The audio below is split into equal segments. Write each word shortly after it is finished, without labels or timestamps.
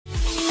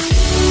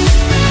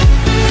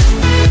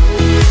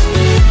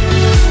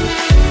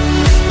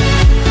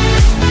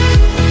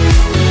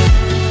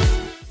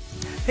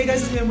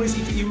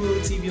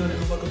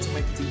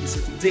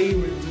today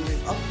we're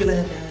doing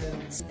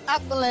Opulence.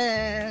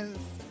 Opulence!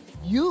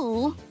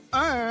 You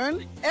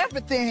earn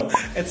everything!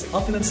 It's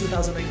Opulence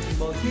 2019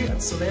 ball here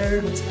at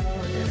Soler Hotel,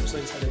 and I'm so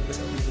excited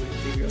because I'll be doing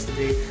videos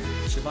today.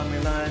 Siobhan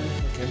Moylan,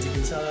 Kenzie,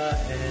 Kinsella,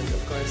 and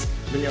of course,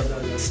 Danielle,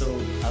 Daza. So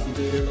I'll be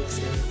doing their looks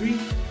in 3,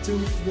 2,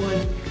 1.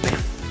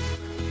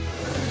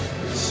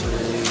 So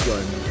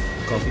yun,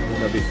 coffee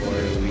muna before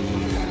we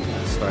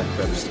start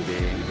preps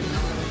today.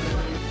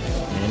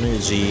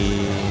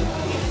 Energy.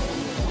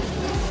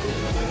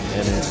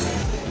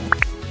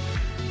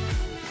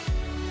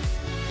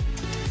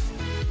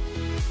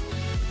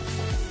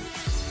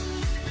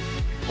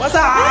 What's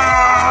up?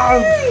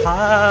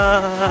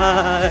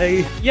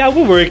 Hi! Yeah,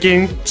 we're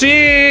working.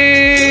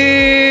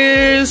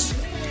 Cheers!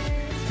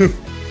 I'm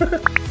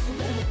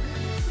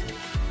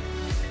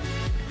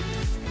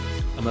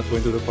not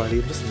going to the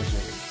party, I'm just gonna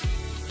drink.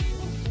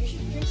 You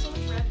should drink some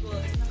Red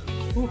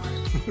Bull.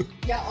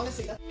 Yeah,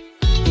 honestly, that's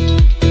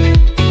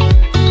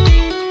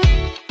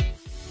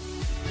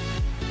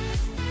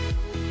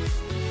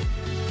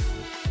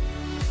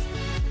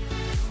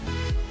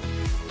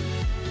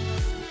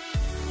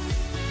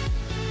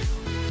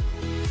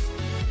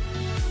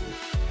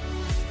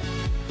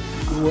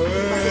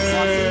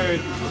Word!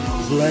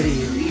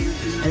 Bloody.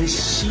 And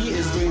she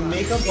is doing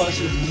makeup while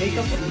she's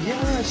makeup.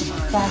 Yeah, she's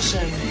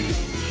fashion.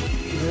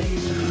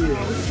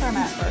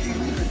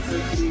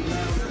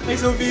 Hi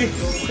Sophie!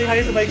 Say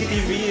hi to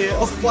MYCKETv.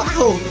 Oh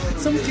wow!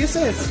 Some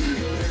kisses!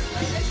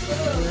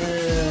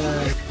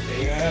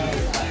 Yeah.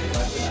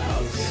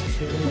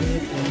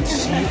 And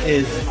she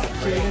is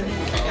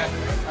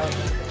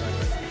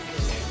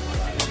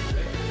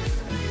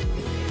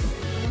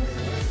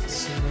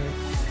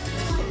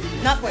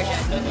not worth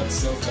it. that's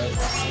so good.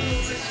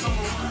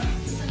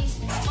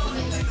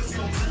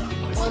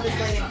 All this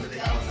lighting.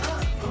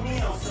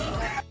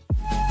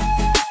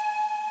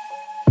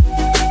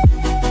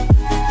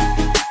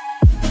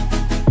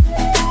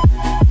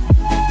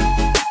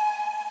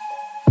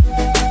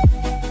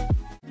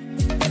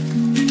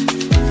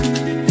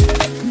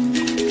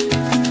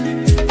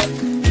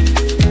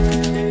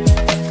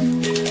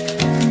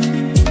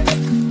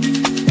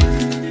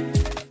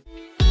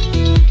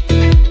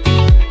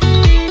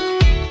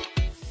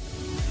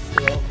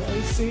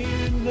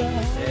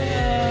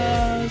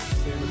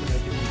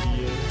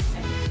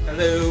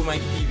 Hello,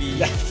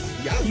 MYCKETv.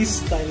 Yeah, he's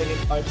styling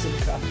and arts and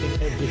crafting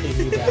everything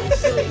he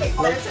does.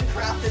 Arts and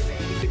crafted me.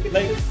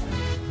 Like,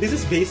 this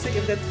is basic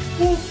and then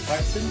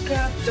arts and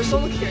crafts. Just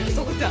don't look here, just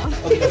don't look down.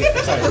 Okay,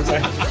 I'm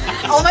sorry.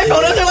 All my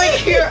photos are like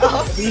here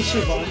up. This is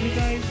Siobhan, you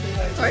guys.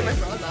 Sorry, my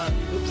phone's on.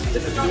 Oops.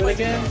 This is not Do it like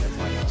again.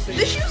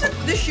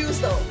 the shoes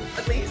though,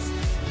 at least.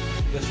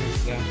 The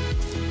shoes, yeah.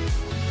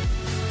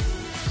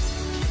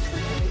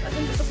 I've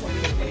been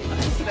disappointed in many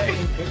times today.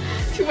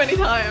 Too many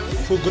times.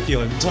 Hugot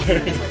yun. Sorry.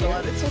 Oh my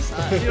god, it's so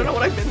sad. You don't know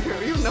what I've been through.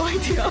 You have no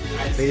idea.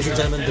 Ladies and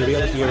gentlemen, the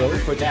real hero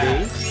for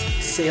today.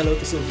 Say hello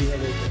to Sylvina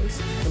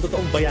Lopez. Ang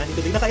totoong bayani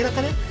today. Nakailan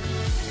ka na?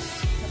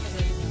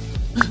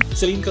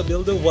 Celine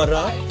Cabildo, what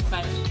up?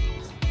 5.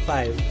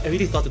 I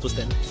really thought it was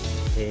 10.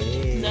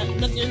 Hey.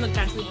 Not yun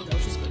nag-cancel yung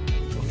which is good.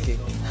 Okay.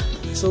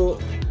 So,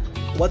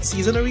 what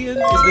season are we in?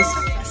 Is this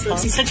So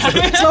season.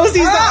 Snow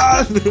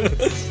season!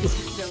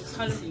 Jokes,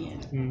 Halloween.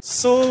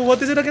 So,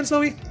 what is it again,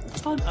 Snowy?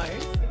 It's called art.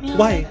 You know,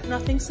 Why?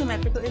 Nothing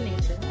symmetrical in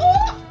nature.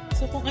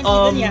 So kung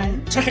uneven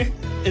yan.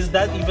 Is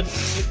that even...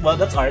 Well,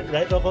 that's art,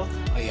 right, Roko?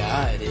 Oh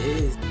yeah, it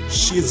is.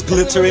 She's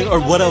glittering or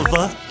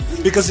whatever.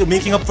 Because you're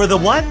making up for the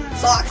what?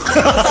 Socks.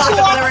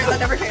 That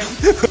never came.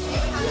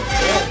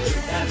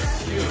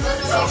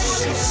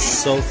 She's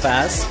so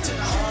fast.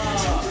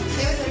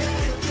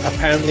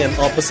 Apparently an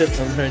opposite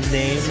on her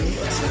name.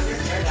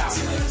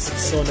 It's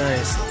so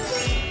nice.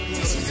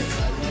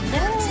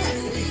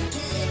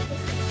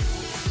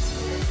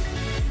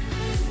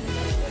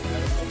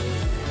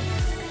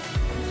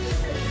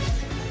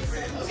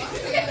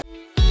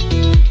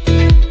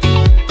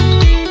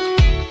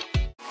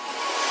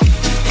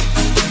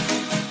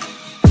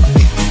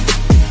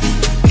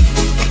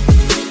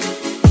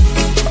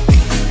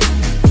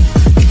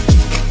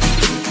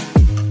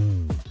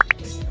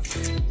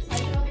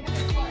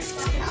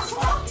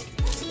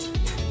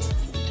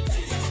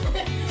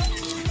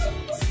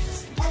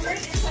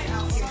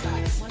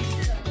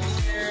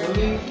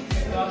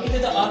 Into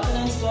the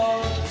Opulence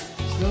ball.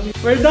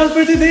 We're done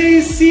for today.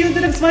 See you in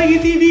the next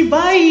MYCKETv.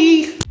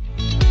 Bye!